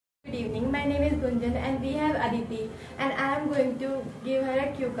evening. My name is Gunjan and we have Aditi and I am going to give her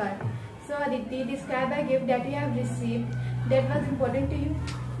a cue card. So Aditi, describe a gift that you have received that was important to you.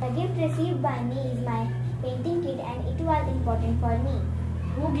 The gift received by me is my painting kit and it was important for me.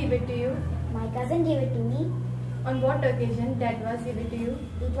 Who gave it to you? My cousin gave it to me. On what occasion that was given to you?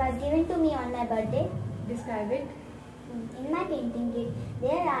 It was given to me on my birthday. Describe it. In my painting kit,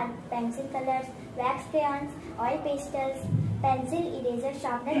 there are pencil colors, wax crayons, oil pastels, pencil, eraser,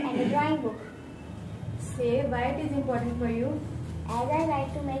 sharpener and a drawing book. Say why it is important for you. As I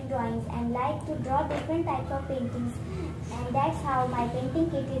like to make drawings and like to draw different types of paintings, and that's how my painting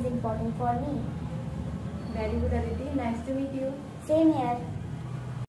kit is important for me. Very good Aditi, nice to meet you. Same here.